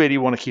stretch that we really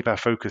want to keep our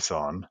focus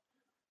on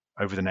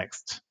over the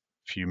next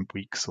few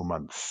weeks or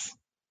months.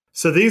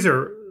 So these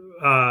are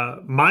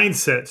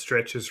mindset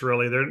stretches,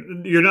 really.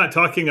 You're not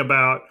talking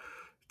about,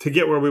 to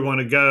get where we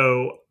want to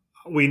go,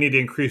 we need to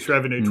increase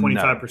revenue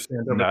 25%.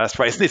 No, that's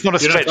right. It's not a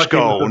stretch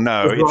goal.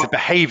 No, it's a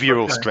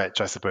behavioral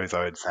stretch, I suppose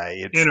I would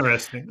say.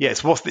 Interesting.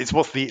 Yes, what's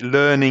the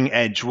learning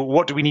edge?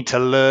 What do we need to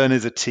learn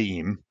as a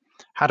team?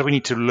 How do we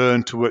need to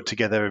learn to work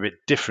together a bit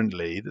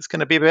differently? That's going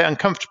to be a bit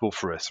uncomfortable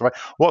for us, right?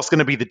 What's going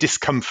to be the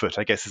discomfort,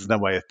 I guess is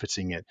another way of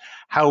putting it.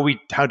 How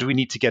do we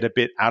need to get a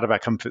bit out of our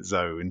comfort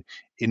zone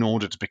in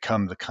order to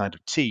become the kind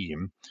of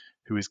team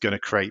who is going to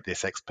create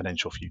this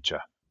exponential future?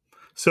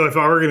 So if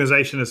our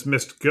organization has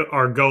missed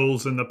our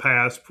goals in the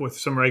past with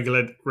some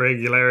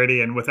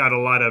regularity and without a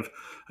lot of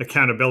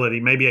accountability,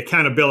 maybe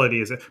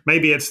accountability is it.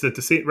 Maybe it's that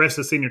the rest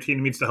of the senior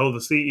team needs to hold the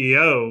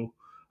CEO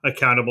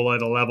accountable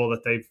at a level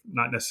that they've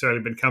not necessarily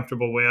been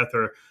comfortable with,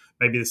 or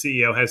maybe the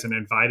CEO hasn't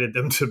invited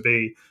them to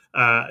be,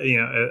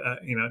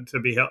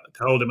 to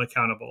hold him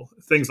accountable.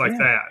 Things like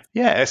that.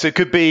 Yeah. So it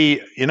could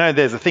be,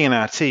 there's a thing in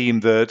our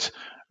team that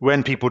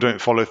when people don't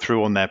follow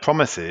through on their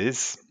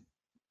promises,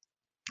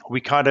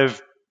 we kind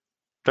of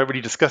don't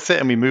really discuss it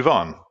and we move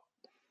on.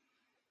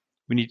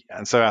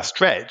 And so our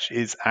stretch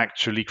is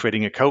actually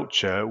creating a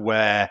culture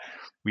where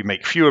we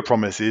make fewer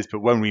promises, but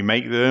when we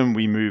make them,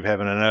 we move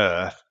heaven and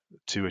earth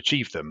to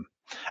achieve them.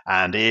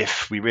 And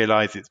if we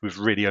realize we've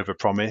really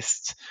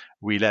overpromised,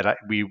 we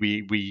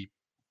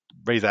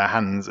raise our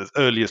hands as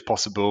early as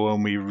possible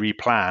and we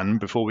replan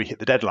before we hit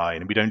the deadline.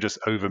 And we don't just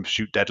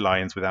overshoot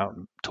deadlines without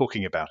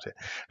talking about it.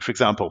 For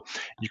example,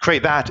 you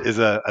create that as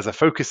a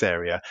focus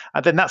area,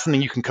 and then that's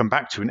something you can come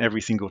back to in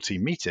every single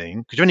team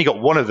meeting, because you've only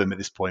got one of them at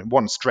this point,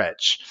 one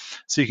stretch.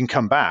 So you can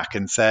come back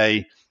and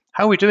say,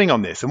 how are we doing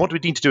on this? And what do we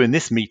need to do in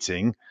this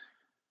meeting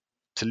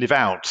to live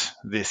out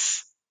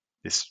this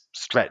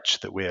stretch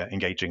that we're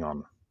engaging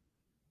on?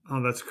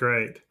 Oh, that's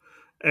great.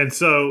 And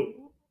so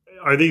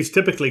are these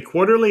typically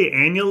quarterly,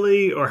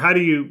 annually, or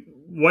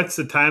what's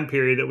the time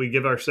period that we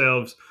give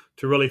ourselves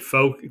to really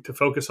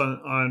focus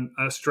on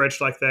a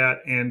stretch like that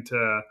and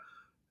to,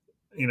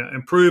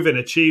 improve and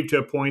achieve to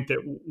a point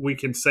that we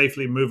can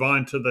safely move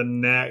on to the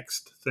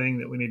next thing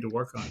that we need to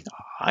work on?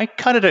 I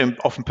kind of don't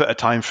often put a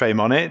time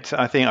frame on it.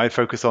 I think I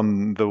focus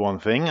on the one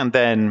thing, and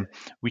then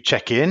we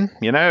check in,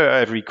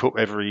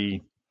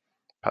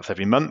 perhaps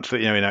every month,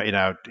 in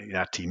our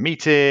team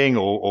meeting,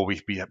 or we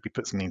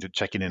put something to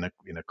check in a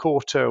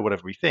quarter, or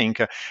whatever we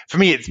think. For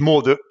me, it's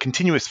more the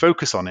continuous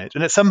focus on it.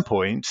 And at some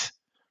point,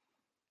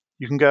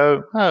 you can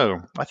go,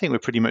 oh, I think we're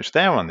pretty much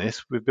there on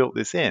this. We've built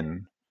this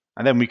in.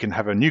 And then we can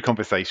have a new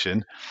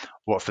conversation.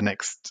 What's the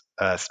next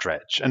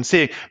stretch? And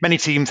see, many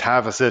teams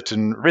have a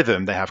certain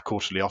rhythm. They have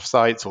quarterly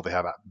offsites, or they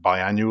have a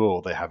biannual,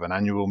 or they have an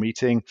annual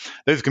meeting.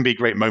 Those can be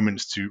great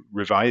moments to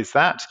revise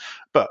that.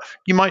 But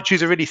you might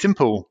choose a really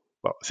simple.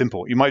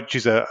 You might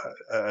choose a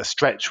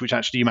stretch which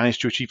actually you manage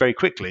to achieve very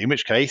quickly, in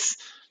which case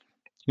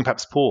you can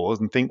perhaps pause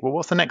and think, well,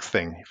 what's the next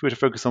thing? If we were to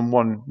focus on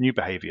one new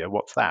behavior,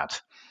 what's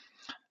that?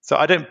 So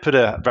I don't put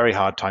a very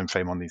hard time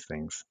frame on these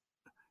things.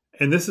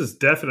 And this is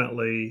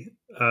definitely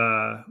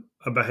a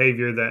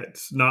behavior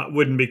that's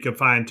wouldn't be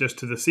confined just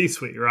to the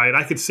C-suite, right?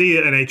 I could see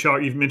an HR.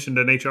 You've mentioned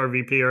an HR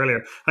VP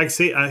earlier. I could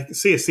see a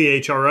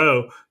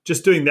CHRO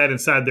just doing that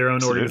inside their own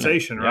Absolutely.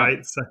 organization, Yeah.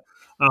 right? So,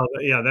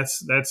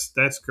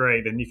 that's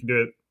great, and you can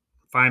do it.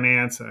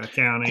 Finance,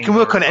 accounting. You can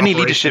work on any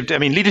operation. leadership. I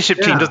mean, leadership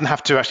team doesn't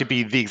have to actually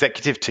be the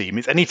executive team.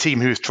 It's any team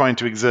who is trying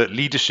to exert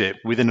leadership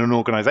within an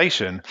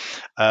organization.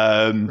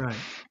 Right.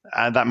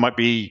 And that might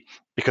be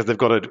because they've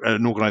got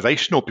an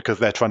organization, or because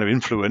they're trying to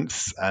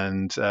influence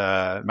and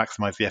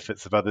maximize the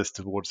efforts of others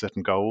towards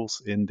certain goals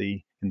in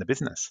the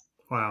business.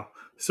 Wow.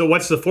 So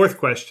what's the fourth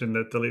question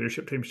that the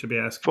leadership team should be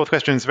asking? Fourth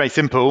question is very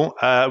simple,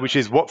 which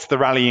is, what's the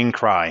rallying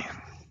cry?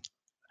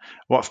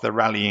 What's the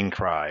rallying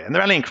cry? And the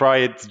rallying cry,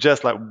 it's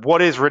just like,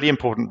 what is really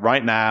important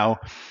right now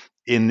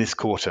in this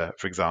quarter,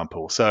 for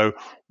example? So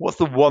what's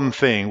the one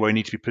thing where we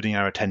need to be putting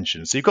our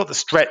attention? So you've got the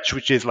stretch,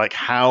 which is like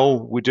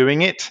how we're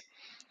doing it.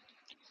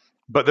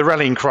 But the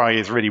rallying cry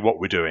is really what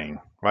we're doing,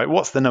 right?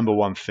 What's the number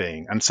one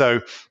thing? And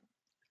so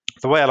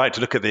the way I like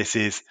to look at this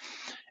is,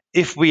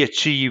 if we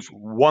achieve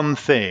one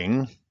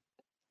thing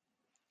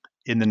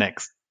in the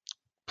next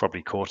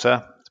probably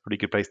quarter, it's a pretty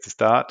good place to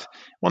start.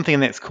 One thing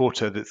in the next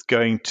quarter that's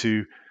going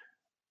to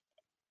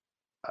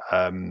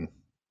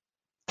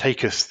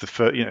take us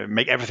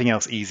make everything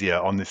else easier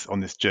on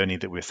this journey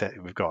that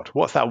we've got.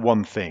 What's that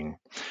one thing?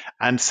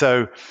 And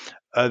so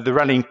the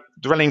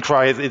rallying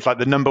cry is like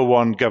the number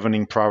one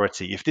governing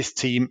priority. If this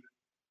team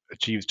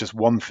achieves just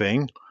one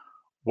thing,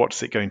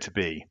 what's it going to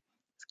be?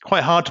 It's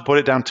quite hard to put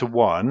it down to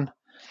one,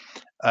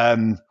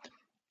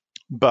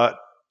 but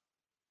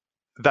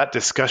that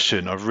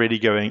discussion of really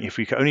going, if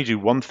we could only do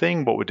one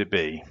thing, what would it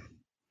be?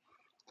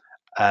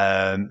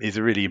 Is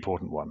a really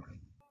important one.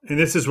 And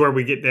this is where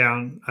we get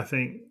down, I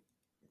think,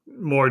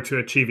 more to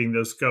achieving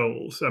those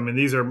goals. I mean,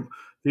 these are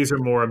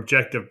more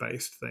objective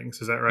based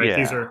things. Is that right? Yeah.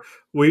 These are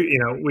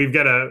we've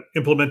got to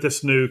implement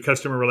this new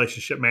customer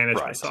relationship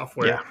management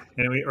software,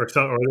 and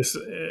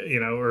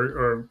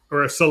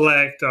or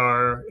select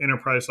our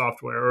enterprise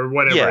software or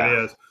whatever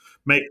it is.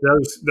 Make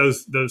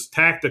those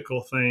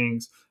tactical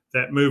things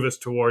that move us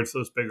towards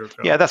those bigger goals.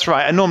 Yeah, that's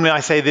right. And normally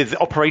I say there's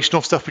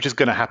operational stuff which is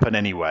going to happen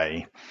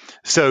anyway.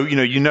 So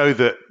you know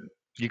that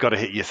you got to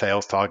hit your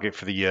sales target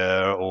for the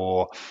year,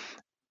 or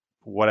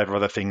whatever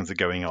other things are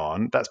going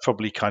on. That's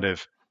probably kind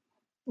of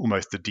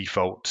almost the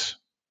default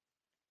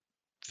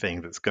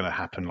thing that's going to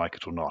happen, like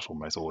it or not,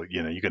 almost. Or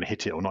you're going to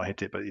hit it or not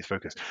hit it, but it's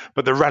focused.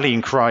 But the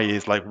rallying cry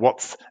is like,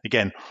 what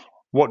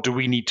do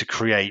we need to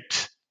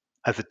create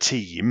as a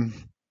team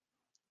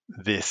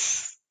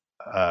this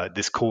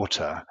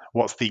quarter?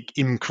 What's the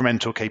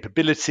incremental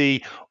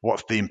capability?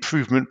 What's the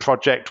improvement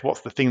project?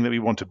 What's the thing that we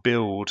want to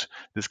build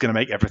that's going to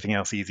make everything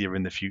else easier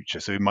in the future?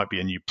 So it might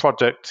be a new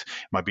product,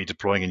 it might be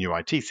deploying a new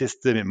IT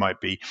system, it might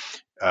be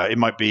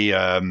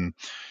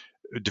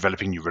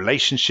developing new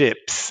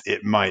relationships,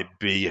 it might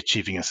be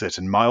achieving a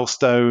certain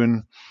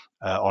milestone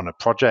on a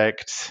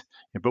project.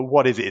 But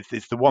what is it?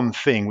 It's the one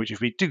thing which,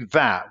 if we do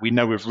that, we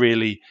know we've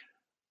really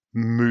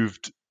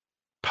moved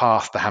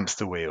past the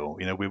hamster wheel.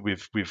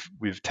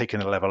 We've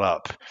taken a level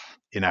up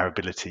in our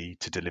ability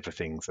to deliver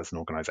things as an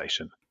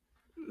organization.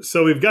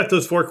 So we've got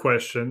those four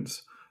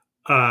questions.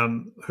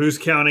 Who's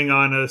counting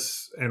on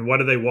us, and what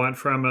do they want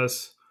from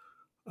us?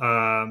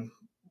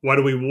 what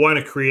do we want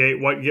to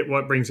create?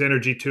 What brings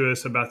energy to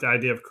us about the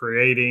idea of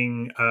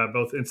creating,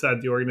 both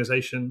inside the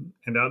organization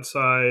and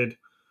outside?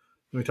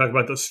 We talk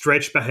about those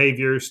stretch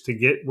behaviors to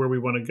get where we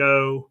want to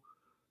go,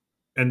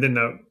 and then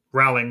the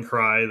rallying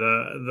cry,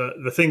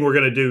 the thing we're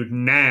going to do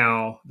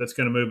now that's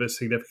going to move us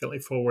significantly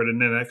forward in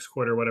the next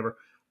quarter, or whatever.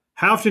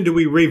 How often do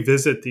we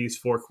revisit these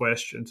 4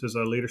 questions as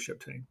a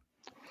leadership team?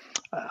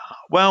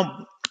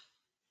 Well,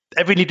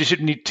 every leadership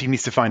team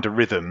needs to find a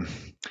rhythm.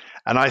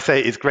 And I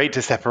say it's great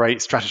to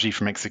separate strategy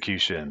from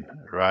execution,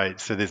 right?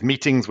 So there's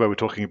meetings where we're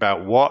talking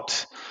about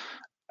what,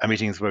 and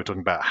meetings where we're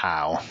talking about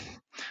how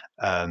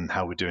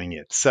we're doing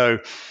it. So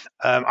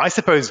I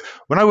suppose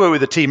when I work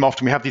with a team,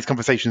 often we have these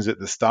conversations at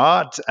the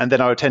start, and then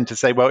I would tend to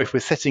say, well, if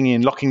we're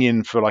locking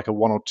in for like a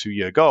 1 or 2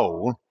 year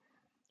goal,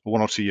 or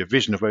 1 or 2 year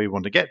vision of where we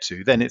want to get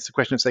to, then it's a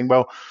question of saying,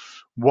 well,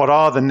 what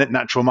are the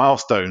natural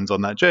milestones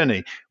on that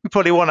journey? We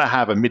probably want to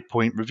have a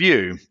midpoint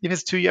review. If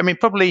it's 2 years,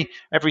 probably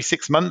every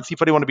 6 months, you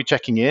probably want to be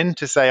checking in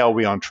to say, are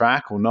we on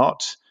track or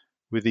not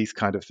with these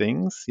kind of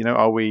things?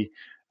 Are we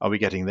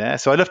getting there?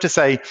 So I love to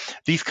say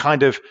these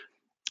kind of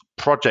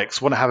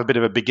projects want to have a bit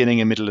of a beginning,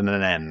 a middle, and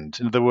an end.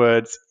 In other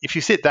words, if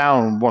you sit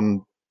down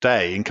one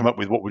day and come up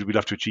with what would we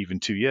love to achieve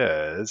in 2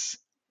 years,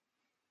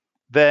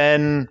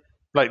 then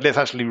let's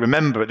actually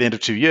remember at the end of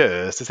 2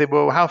 years to say,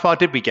 well, how far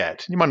did we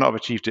get? You might not have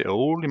achieved it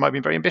all. You might be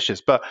very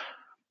ambitious, but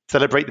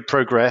celebrate the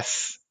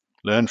progress,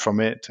 learn from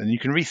it, and you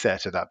can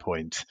reset at that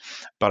point.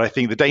 But I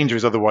think the danger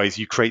is otherwise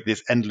you create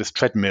this endless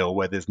treadmill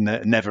where there's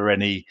never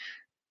any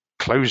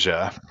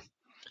closure,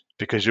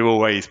 because you're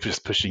always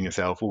just pushing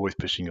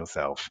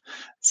yourself.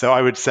 So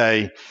I would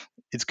say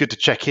it's good to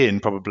check in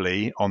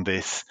probably on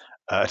this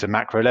at a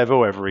macro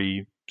level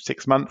every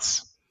 6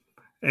 months.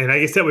 And I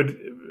guess that would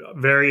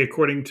vary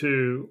according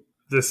to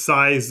the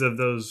size of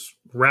those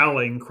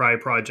rallying cry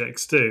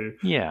projects too.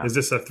 Yeah. Is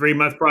this a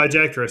 3-month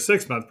project or a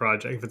 6-month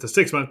project? If it's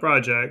a 6-month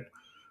project,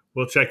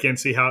 we'll check in,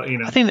 see how,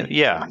 I think that,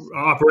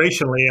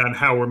 operationally on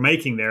how we're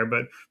making there.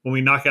 But when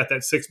we knock out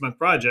that 6-month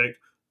project,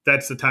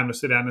 that's the time to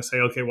sit down and say,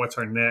 okay, what's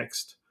our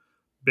next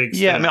big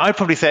step? Yeah, I'd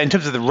probably say in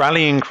terms of the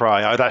rallying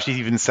cry, I'd actually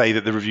even say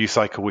that the review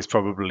cycle was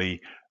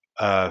probably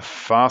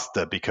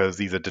faster because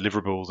these are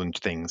deliverables and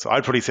things. So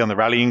I'd probably say on the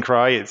rallying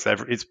cry, it's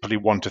probably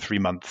 1 to 3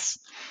 months,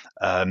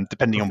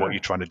 depending on what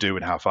you're trying to do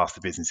and how fast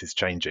the business is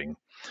changing.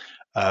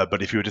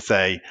 But if you were to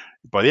say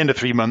by the end of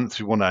 3 months,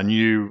 we want our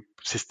new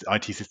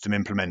IT system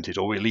implemented,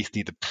 or we at least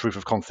need the proof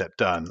of concept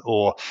done,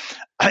 or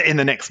in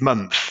the next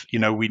month,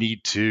 we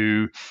need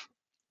to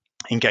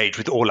engage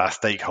with all our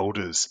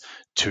stakeholders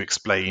to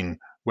explain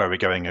where we're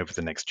going over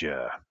the next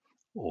year,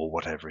 or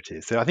whatever it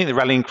is. So I think the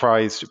rallying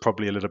cry is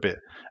probably a little bit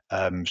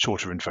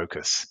shorter in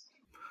focus.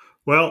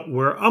 Well,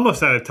 we're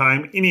almost out of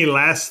time. Any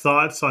last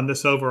thoughts on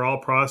this overall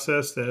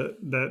process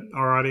that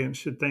our audience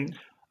should think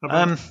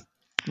about?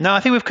 No, I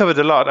think we've covered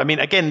a lot.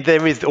 Again,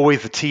 there is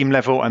always the team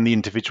level and the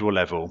individual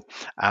level.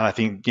 And I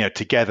think,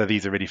 together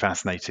these are really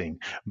fascinating.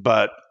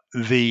 But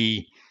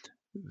the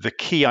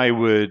key I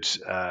would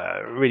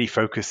really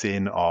focus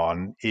in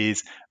on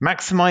is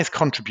maximize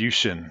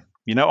contribution.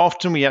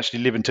 Often we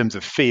actually live in terms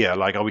of fear,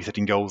 like, are we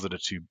setting goals that are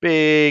too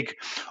big?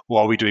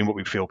 Or are we doing what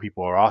we feel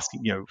people are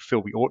asking,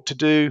 feel we ought to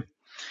do?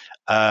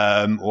 Or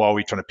are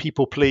we trying to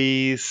people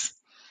please?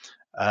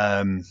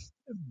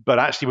 But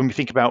actually, when we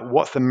think about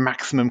what's the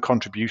maximum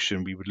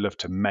contribution we would love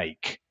to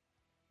make,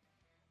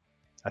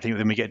 I think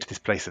then we get to this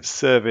place of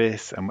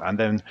service, and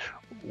then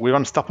we're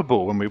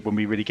unstoppable when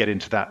we really get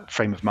into that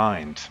frame of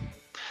mind.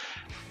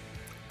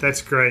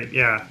 That's great.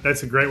 Yeah,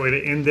 that's a great way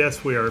to end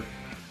this. We are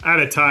out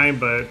of time,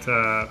 but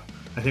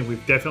I think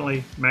we've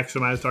definitely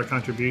maximized our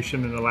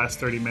contribution in the last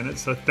 30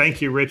 minutes. So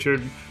thank you,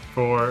 Richard,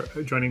 for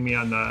joining me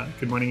on the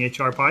Good Morning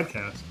HR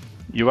podcast.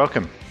 You're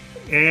welcome.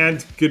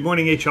 And Good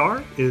Morning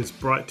HR is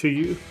brought to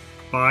you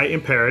by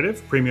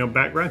Imperative Premium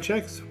Background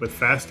Checks with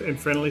fast and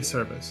friendly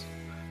service.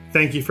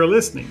 Thank you for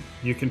listening.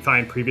 You can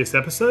find previous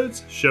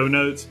episodes, show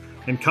notes,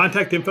 and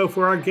contact info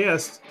for our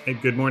guests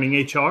at Good Morning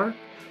HR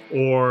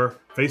or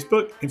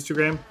Facebook,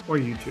 Instagram, or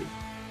YouTube.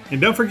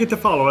 And don't forget to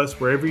follow us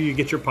wherever you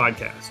get your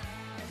podcast.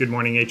 Good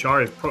Morning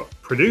HR is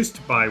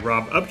produced by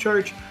Rob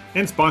Upchurch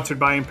and sponsored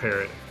by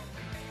Imperative.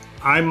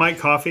 I'm Mike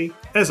Coffey.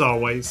 As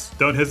always,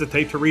 don't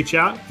hesitate to reach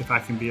out if I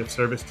can be of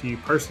service to you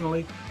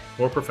personally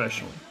or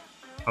professionally.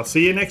 I'll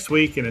see you next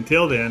week, and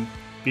until then,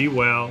 be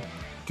well,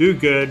 do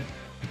good,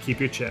 and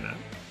keep your chin up.